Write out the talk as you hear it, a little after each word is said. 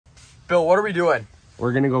Bill, what are we doing?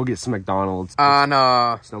 We're gonna go get some McDonald's on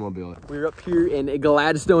Snowmobile. We're up here in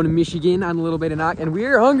Gladstone, Michigan on a little bit of knock, and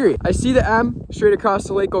we're hungry. I see the M straight across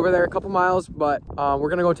the lake over there, a couple miles, but we're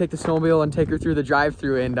gonna go take the snowmobile and take her through the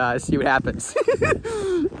drive-through and see what happens.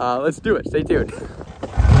 Let's do it. Stay tuned.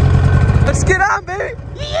 Let's get on, baby.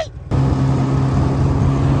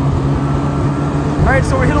 All right,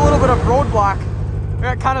 so we hit a little bit of roadblock. We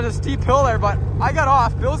got kind of a steep hill there, but I got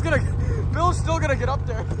off. Bill's still gonna get up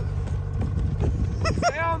there.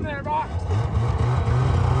 Stay on there, boss.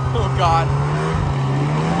 Oh God.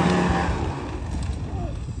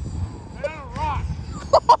 Rock.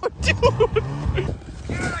 Oh, dude.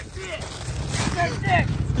 Dude, I see it. That's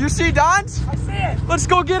it. You see Don's? I see it. Let's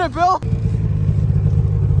go get it, Bill.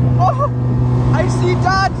 Oh, I see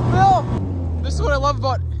Don's, Bill. This is what I love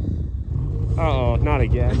about. Uh-oh, not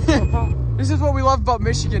again. This is what we love about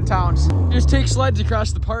Michigan towns. You just take sleds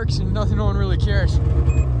across the parks and no one really cares.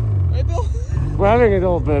 Right, Bill? We're having a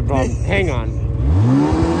little bit of problem. Hang on.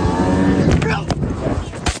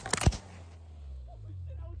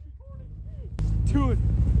 Dude.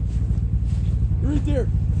 Right there.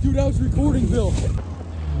 Dude, I was recording, Bill.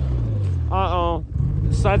 Uh-oh.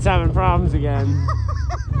 The sled's having problems again.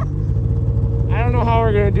 I don't know how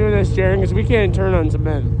we're going to do this, Jared, because we can't turn on some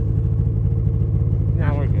men.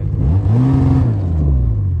 Now we're good.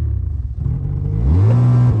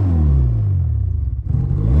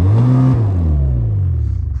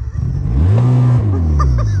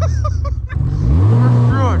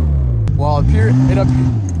 Well,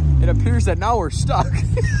 it appears that now we're stuck.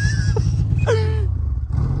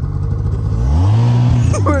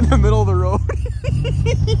 We're in the middle of the road.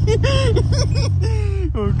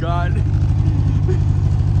 Oh God.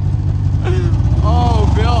 Oh,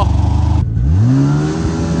 Bill.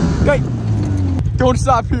 Hey, don't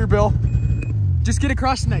stop here, Bill. Just get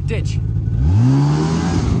across in that ditch.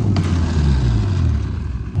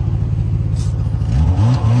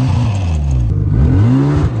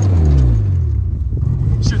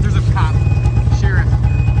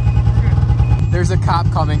 There's a cop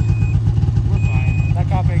coming. We're fine. That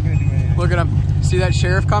cop ain't gonna do anything. Look at him. See that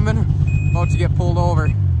sheriff coming? About to get pulled over.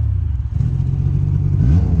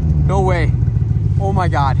 No way. Oh my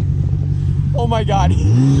God. Oh my God.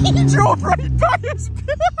 He drove right by us.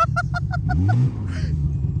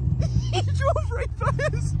 He drove right by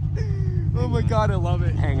us. Oh my God, I love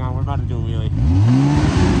it. Hang on, we're about to do a wheelie.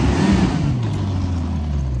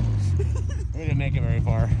 We didn't make it very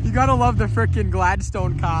far. You gotta love the frickin'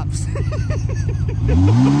 Gladstone cops.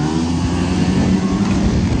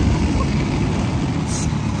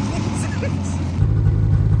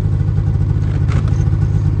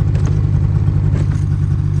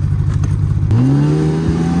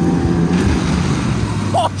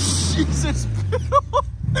 Oh, Jesus, Bill.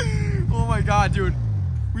 Oh my God, dude.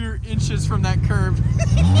 We were inches from that curb.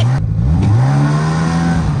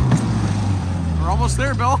 We're almost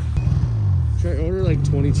there, Bill. Should I order like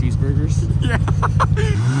 20 cheeseburgers? Yeah.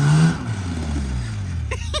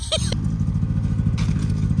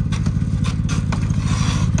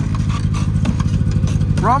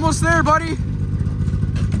 We're almost there, buddy.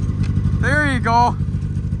 There you go.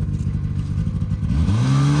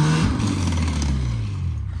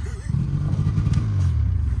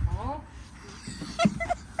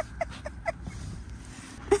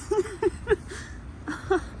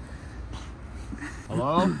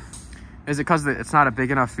 Hello? Is it because it's not a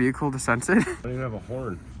big enough vehicle to sense it? I don't even have a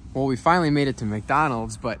horn. Well, we finally made it to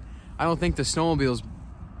McDonald's, but I don't think the snowmobile's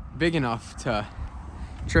big enough to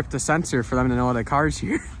trip the sensor for them to know the car's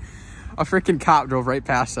here. A freaking cop drove right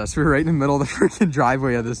past us. We were right in the middle of the freaking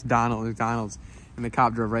driveway of this McDonald's, and the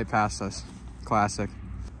cop drove right past us. Classic.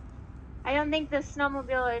 I don't think the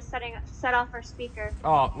snowmobile is set off our speaker.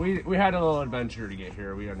 Oh, we had a little adventure to get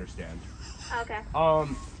here. We understand. Okay.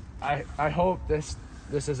 I hope this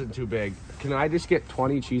isn't too big. Can I just get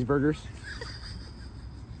 20 cheeseburgers?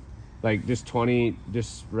 Like just 20,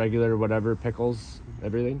 just regular whatever, pickles,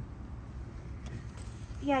 everything?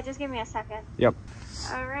 Yeah, just give me a second. Yep.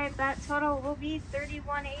 All right, that total will be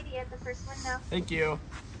 $31.80 at the first window. Thank you.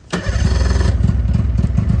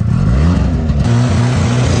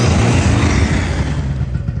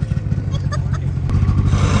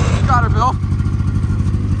 Got her, Bill.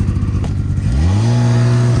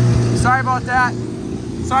 Sorry about that.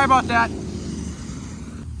 Sorry about that.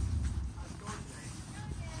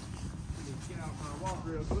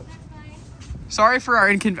 Sorry for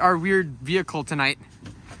our weird vehicle tonight.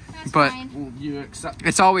 That's but fine. You accept?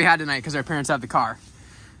 It's all we had tonight because our parents have the car.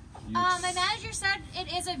 My manager said it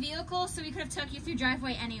is a vehicle, so we could have took you through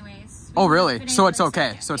driveway anyways. Oh, really? So it's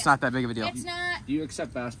okay. So it's not that big of a deal. It's not. Do you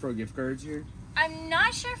accept Bass Pro gift cards here? I'm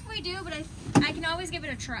not sure if we do, but I can always give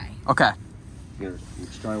it a try. Okay. Here,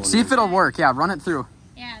 let's try one. See if it'll work. Yeah, run it through.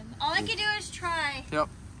 Yeah, all I can do is try. Yep.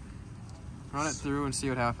 Run it through and see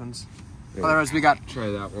what happens. Otherwise, we got. Try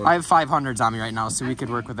that one. I have 500s on me right now, so we could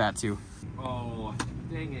work with that too. Oh,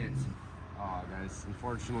 dang it. Oh, guys,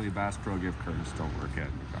 unfortunately, Bass Pro gift cards don't work at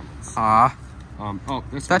McDonald's. Oh,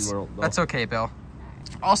 That's okay, Bill.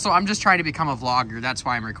 Also, I'm just trying to become a vlogger. That's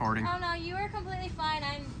why I'm recording. Oh no, you are completely fine.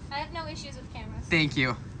 I have no issues with cameras. Thank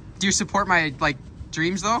you. Do you support my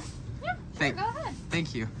dreams though? Yeah, sure, go ahead.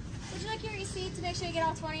 Thank you. Would you like your receipt to make sure you get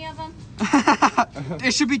all 20 of them?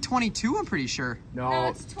 It should be 22, I'm pretty sure. No,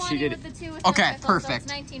 it's 20 with the 2 with okay, the perfect.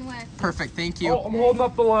 So it's 19 with. Perfect, thank you. Oh, I'm holding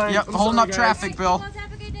up the line. Yep, holding up traffic, Bill.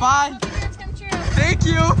 Have a good day. Bye. Hope your dreams come true. Thank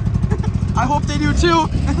you. I hope they do too.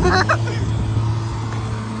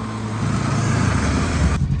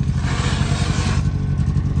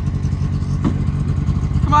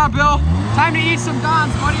 Come on, Bill. Time to eat some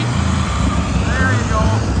Dons, buddy. There you go.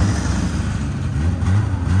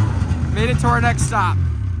 Made it to our next stop.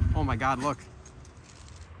 Oh my God, look.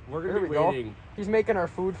 We're going to be waiting. He's making our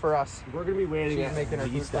food for us. We're going to be waiting making our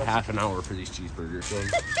at least food a half an hour for these cheeseburgers. So.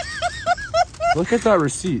 Look at that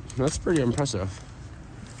receipt. That's pretty impressive.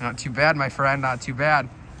 Not too bad, my friend. Not too bad.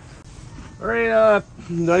 All right,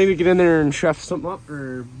 do I need to get in there and chef something up,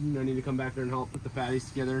 or do I need to come back there and help put the patties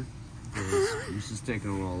together? This is taking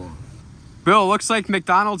a little long. Bill, looks like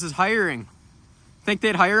McDonald's is hiring. Think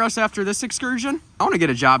they'd hire us after this excursion? I want to get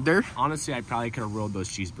a job there. Honestly, I probably could have rolled those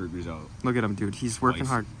cheeseburgers out Look at him, dude. He's working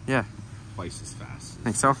hard. Yeah. twice as fast.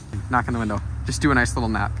 Think so? Knock on the window. Just do a nice little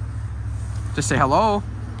nap. Just say hello.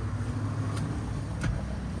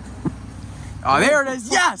 Oh, there it is.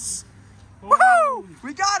 Yes! Woohoo!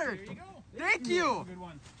 We got her. There you go. Thank you. Good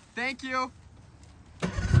one. Thank you.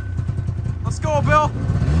 Let's go, Bill.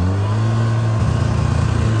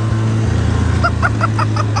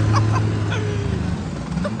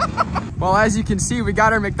 Well, as you can see, we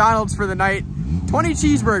got our McDonald's for the night. 20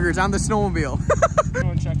 cheeseburgers on the snowmobile. Go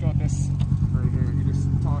and check out this right here. You just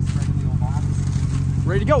toss it right in the old box.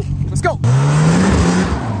 Ready to go. Let's go.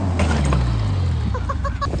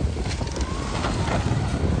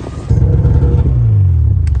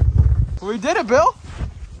 We did it, Bill.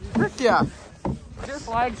 Frick yeah. Is your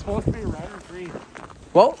flag supposed to be red or green?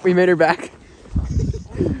 Well, we made her back.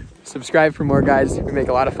 Subscribe for more, guys. We make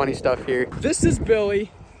a lot of funny stuff here. This is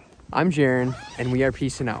Billy. I'm Jaron, and we are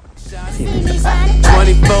peacing out.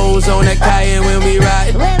 24s on that Cayenne when we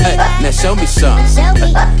ride. Hey, now show me some. Show me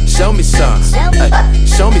some. Show me some.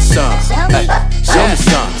 Show me some.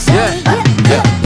 Yeah.